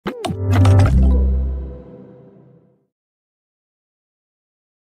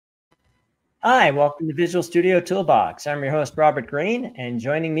Hi, welcome to Visual Studio Toolbox. I'm your host, Robert Green, and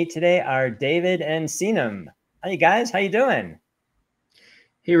joining me today are David and Sinem. Hi, you guys. How you doing?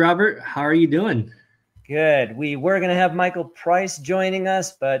 Hey, Robert. How are you doing? Good. We were going to have Michael Price joining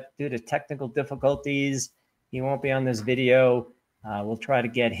us, but due to technical difficulties, he won't be on this video. We'll try to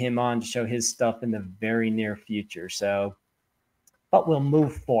get him on to show his stuff in the very near future. But we'll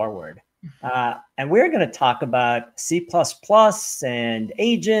move forward. And we're going to talk about C++ and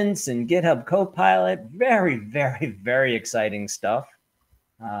agents and GitHub Copilot. Very, very, very exciting stuff.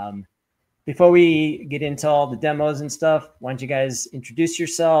 Before we get into all the demos and stuff, why don't you guys introduce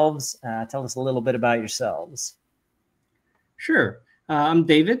yourselves? Tell us a little bit about yourselves. Sure. I'm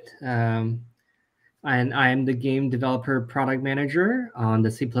David, and I am the game developer product manager on the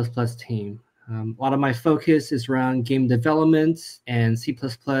C++ team. A lot of my focus is around game development and C++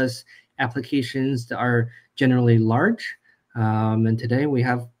 applications that are generally large. And today we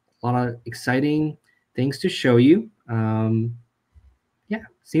have a lot of exciting things to show you.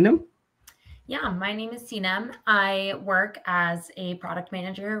 Sinem? Yeah, my name is Sinem. I work as a product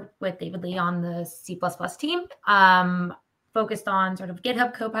manager with David Lee on the C++ team, focused on sort of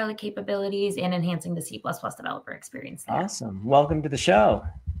GitHub Copilot capabilities and enhancing the C++ developer experience there. Awesome. Welcome to the show.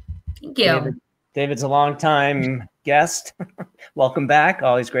 Thank you. David's a longtime guest. Welcome back.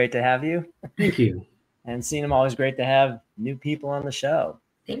 Always great to have you. Thank you. And Sinem, always great to have new people on the show.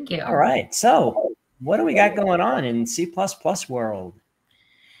 Thank you. All right. So what do we got going on in C++ world?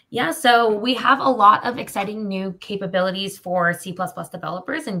 Yeah, so we have a lot of exciting new capabilities for C++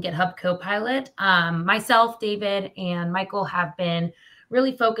 developers in GitHub Copilot. Myself, David, and Michael have been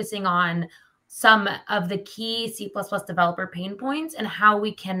really focusing on some of the key C++ developer pain points and how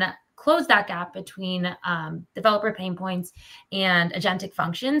we can close that gap between developer pain points and agentic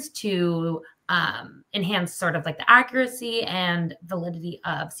functions to enhance sort of like the accuracy and validity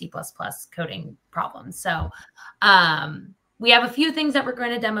of C++ coding problems. So we have a few things that we're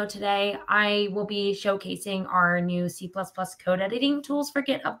going to demo today. I will be showcasing our new C++ code editing tools for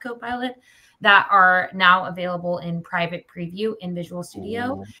GitHub Copilot that are now available in private preview in Visual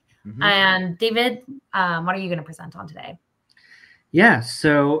Studio. Mm-hmm. And David, what are you going to present on today? Yeah,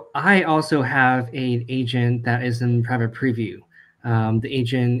 so I also have an agent that is in private preview. The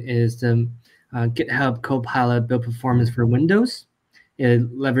agent is the GitHub Copilot build performance for Windows. It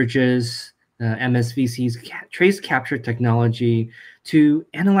leverages MSVC's trace capture technology to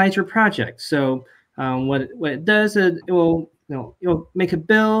analyze your project. So what it does is it will you'll make a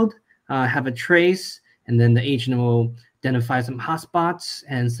build, have a trace, and then the agent will identify some hotspots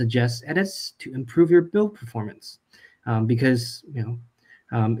and suggest edits to improve your build performance. Because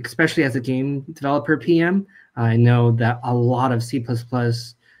especially as a game developer PM, I know that a lot of C++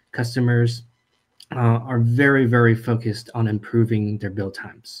 customers are very, very focused on improving their build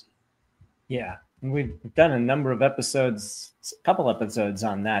times. Yeah, we've done a number of episodes, a couple episodes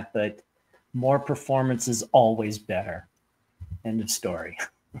on that, but more performance is always better. End of story.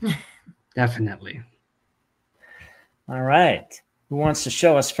 Definitely. All right. Who wants to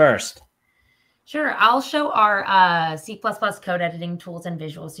show us first? Sure. I'll show our C++ code editing tools in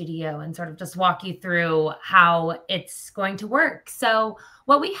Visual Studio and sort of just walk you through how it's going to work. So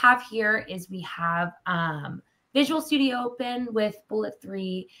what we have here is we have Visual Studio open with Bullet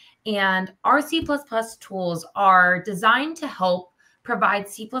 3, and our C++ tools are designed to help provide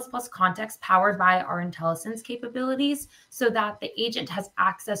C++ context powered by our IntelliSense capabilities so that the agent has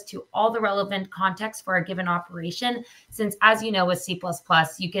access to all the relevant context for a given operation. Since, as you know, with C++,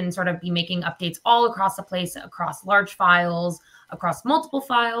 you can sort of be making updates all across the place, across large files, across multiple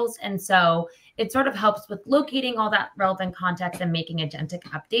files. And so it sort of helps with locating all that relevant context and making agentic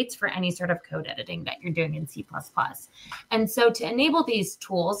updates for any sort of code editing that you're doing in C++. And so to enable these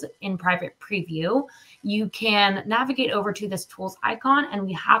tools in private preview, you can navigate over to this tools icon, and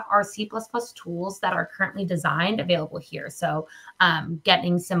we have our C++ tools that are currently designed available here. So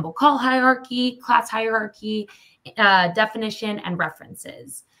getting symbol call hierarchy, class hierarchy, definition, and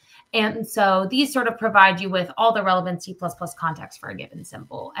references. And so these sort of provide you with all the relevant C++ context for a given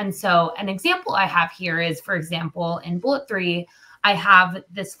symbol. And so an example I have here is, for example, in Bullet 3, I have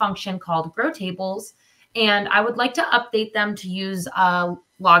this function called grow tables, and I would like to update them to use a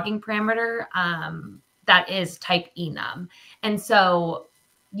logging parameter that is type enum. And so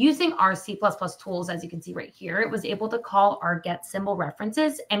using our C++ tools, as you can see right here, it was able to call our get symbol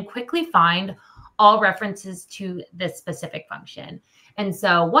references and quickly find all references to this specific function. And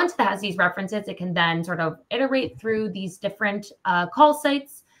so once it has these references, it can then sort of iterate through these different call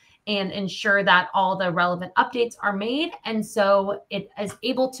sites and ensure that all the relevant updates are made. And so it is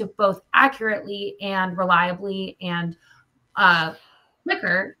able to both accurately and reliably and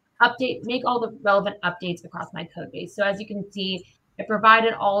quicker make all the relevant updates across my code base. So as you can see, it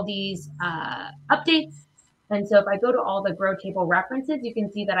provided all these updates. And so if I go to all the grow table references, you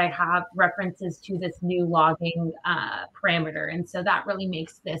can see that I have references to this new logging parameter. And so that really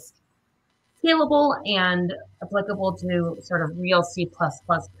makes this scalable and applicable to sort of real C++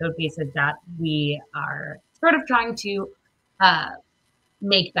 code bases that we are sort of trying to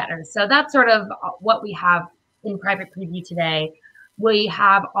make better. So that's sort of what we have in private preview today. We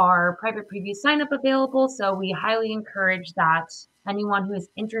have our private preview sign up available. So we highly encourage that anyone who is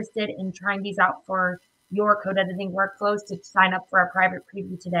interested in trying these out for your code editing workflows to sign up for our private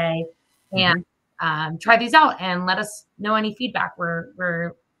preview today and try these out and let us know any feedback.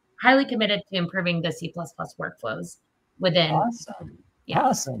 We're highly committed to improving the C++ workflows within. Awesome. Yeah.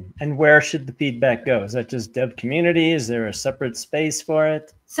 Awesome. And where should the feedback go? Is that just dev community? Is there a separate space for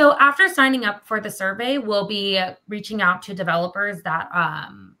it? So after signing up for the survey, we'll be reaching out to developers that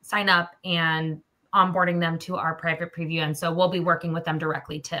sign up and onboarding them to our private preview. And so we'll be working with them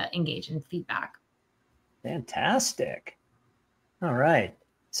directly to engage in feedback. Fantastic. All right.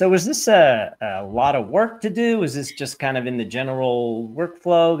 So was this a lot of work to do? Was this just kind of in the general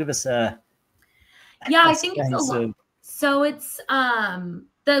workflow? Give us a... Yeah, I think it's a lot. So it's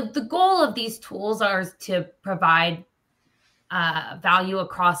the goal of these tools are to provide value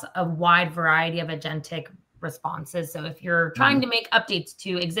across a wide variety of agentic responses. So if you're trying to make updates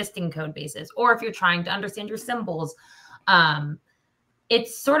to existing code bases, or if you're trying to understand your symbols,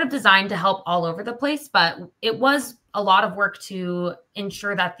 it's sort of designed to help all over the place, but it was a lot of work to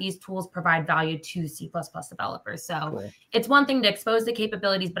ensure that these tools provide value to C++ developers. So it's one thing to expose the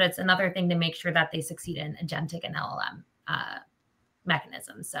capabilities, but it's another thing to make sure that they succeed in agentic and LLM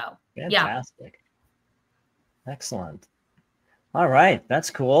mechanisms. So fantastic. Yeah. Excellent. All right. That's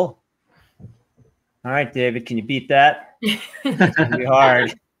cool. All right, David, can you beat that? It's gonna be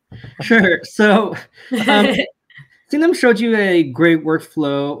hard. Sure. So Sinem showed you a great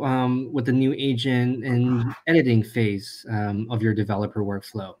workflow with the new agent and editing phase of your developer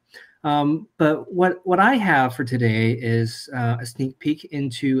workflow. But what I have for today is a sneak peek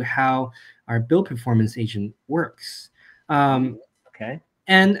into how our build performance agent works. Okay.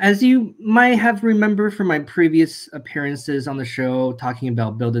 And as you might have remembered from my previous appearances on the show talking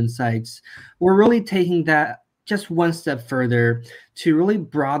about build insights, we're really taking that just one step further to really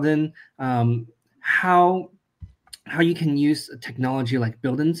broaden how you can use a technology like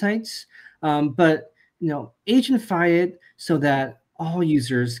build insights, but agentify it so that all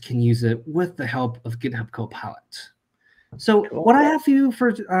users can use it with the help of GitHub Copilot. So what I have for you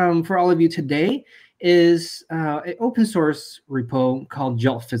for all of you today is an open source repo called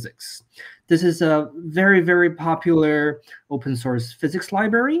Gelt Physics. This is a very, very popular open source physics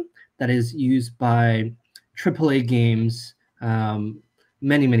library that is used by AAA games,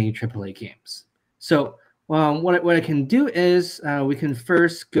 many AAA games. So what I can do is we can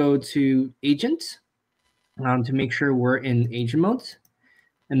first go to agent to make sure we're in agent mode.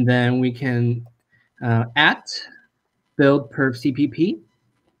 And then we can build perf CPP.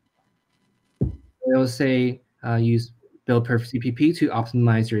 We'll say use build perf CPP to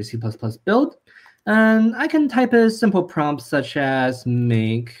optimize your C++ build. And I can type a simple prompt such as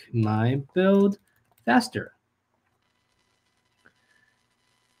make my build faster.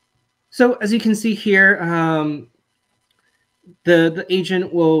 So as you can see here, the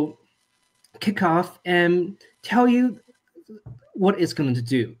agent will kick off and tell you what it's going to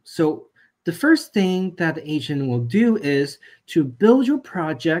do. So the first thing that the agent will do is to build your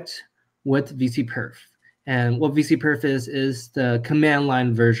project with VCPerf. And what VCPerf is the command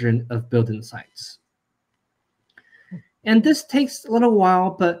line version of Build Insights. And this takes a little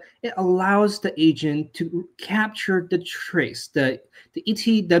while, but it allows the agent to capture the trace, the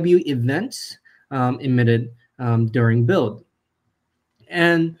ETW events emitted during build.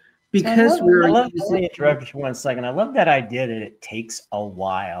 And because let me interrupt you 1 second. I love that idea that it takes a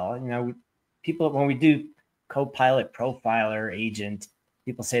while. People, when we do Copilot profiler agent,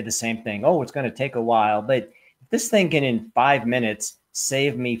 people say the same thing. Oh, it's going to take a while. But if this thing can in 5 minutes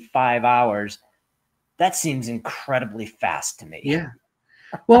save me 5 hours, that seems incredibly fast to me. Yeah.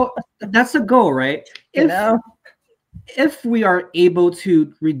 Well, that's the goal, right? If we are able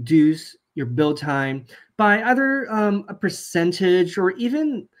to reduce your build time by either a percentage or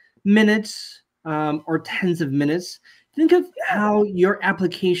even minutes or tens of minutes, think of how your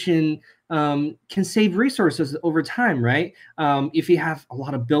application can save resources over time, right? If you have a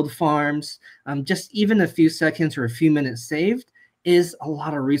lot of build farms, just even a few seconds or a few minutes saved is a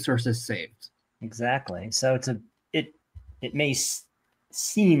lot of resources saved. Exactly. So it may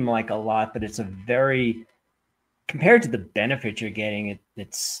seem like a lot, but it's a very compared to the benefit you're getting,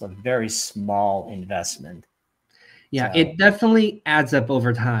 it's a very small investment. Yeah, so it definitely adds up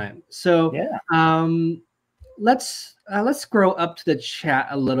over time. So yeah. Let's scroll up to the chat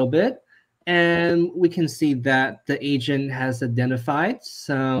a little bit, and we can see that the agent has identified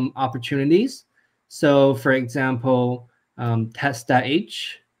some opportunities. So, for example,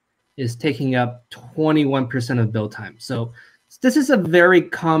 test.h is taking up 21% of build time. So this is a very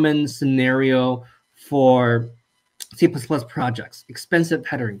common scenario for C++ projects. Expensive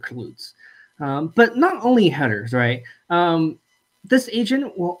header includes. But not only headers, right? This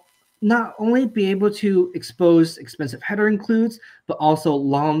agent will not only be able to expose expensive header includes, but also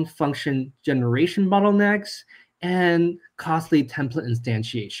long function generation bottlenecks and costly template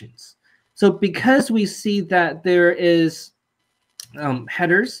instantiations. So because we see that there is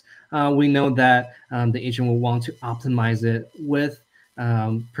headers, we know that the agent will want to optimize it with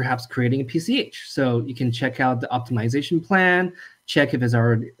perhaps creating a PCH. So you can check out the optimization plan, check if it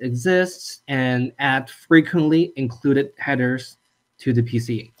already exists, and add frequently included headers to the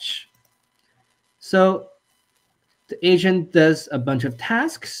PCH. So the agent does a bunch of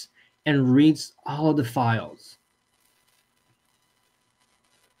tasks and reads all the files.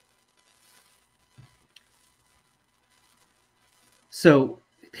 So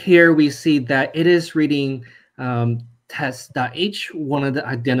here we see that it is reading test.h, one of the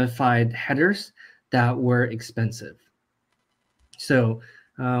identified headers that were expensive. So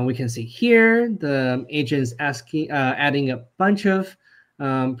we can see here the agent is adding a bunch of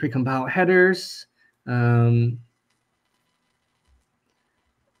precompiled headers, and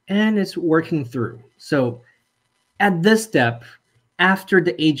it's working through. So at this step, after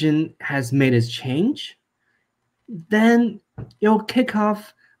the agent has made its change, then it'll kick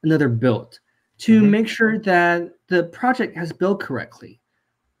off another build to make sure that the project has built correctly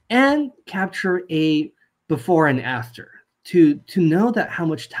and capture a before and after to know that how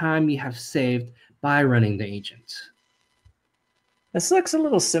much time you have saved by running the agent. This looks a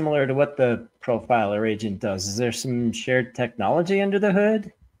little similar to what the profiler agent does. Is there some shared technology under the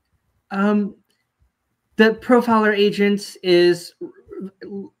hood? The profiler agent is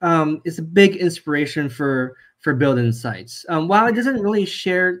a big inspiration for building sites. While it doesn't really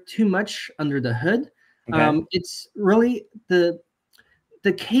share too much under the hood, it's really the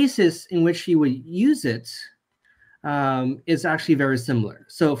cases in which you would use it is actually very similar.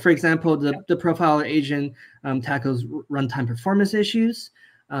 So, for example, the profiler agent tackles runtime performance issues,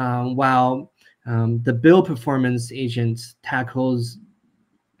 while the build performance agent tackles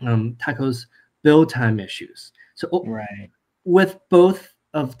build time issues. So, with both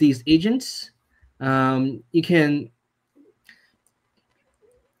of these agents, you can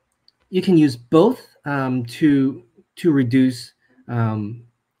use both to reduce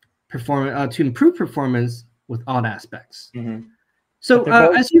performance, to improve performance with all aspects. So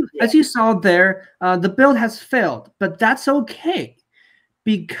as you saw there, the build has failed, but that's okay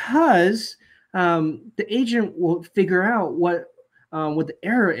because the agent will figure out what the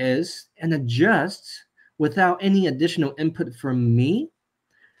error is and adjust without any additional input from me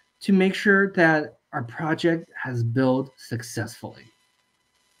to make sure that our project has built successfully.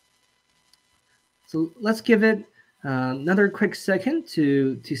 So let's give it another quick second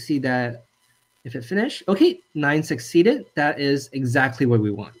to see that if it finished. Okay, 9 succeeded. That is exactly what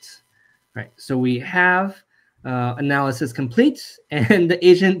we want. Right. So we have analysis complete, and the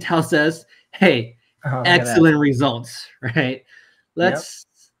agent tells us, "Hey, excellent results." Right. Let's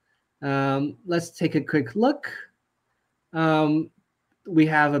take a quick look. We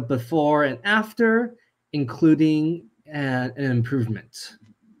have a before and after, including an improvement.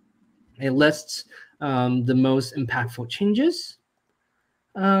 It lists the most impactful changes,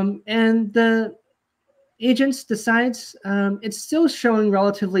 and the agent decides it's still showing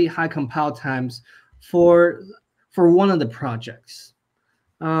relatively high compile times for one of the projects.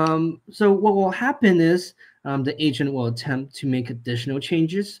 So what will happen is the agent will attempt to make additional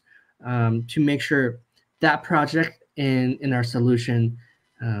changes to make sure that project in our solution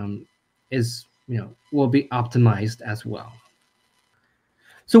will be optimized as well.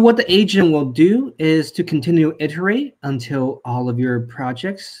 So what the agent will do is to continue to iterate until all of your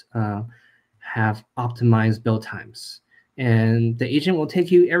projects have optimized build times, and the agent will take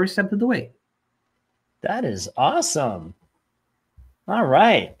you every step of the way. That is awesome. All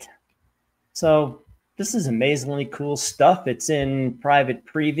right. So this is amazingly cool stuff. It's in private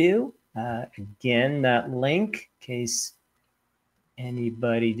preview. Again, that link, in case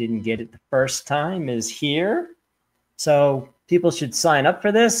anybody didn't get it the first time, is here. So people should sign up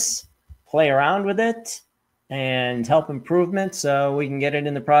for this, play around with it, and help improvement so we can get it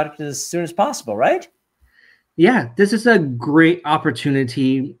in the product as soon as possible, right? Yeah, this is a great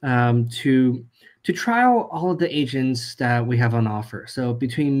opportunity to trial all of the agents that we have on offer. So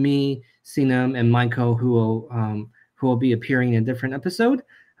between me, Sinem, and Michael, who will be appearing in a different episode,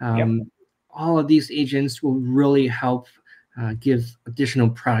 all of these agents will really help give additional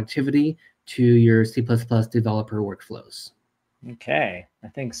productivity to your C++ developer workflows. Okay, I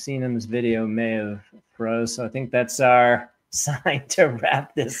think Sinem's video may have froze, so I think that's our sign to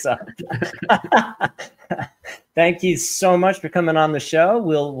wrap this up. Thank you so much for coming on the show.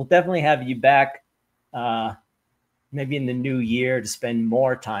 We'll definitely have you back maybe in the new year to spend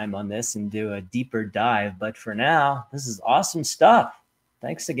more time on this and do a deeper dive. But for now, this is awesome stuff.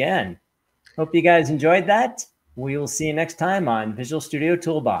 Thanks again. Hope you guys enjoyed that. We will see you next time on Visual Studio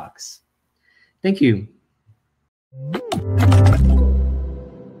Toolbox. Thank you.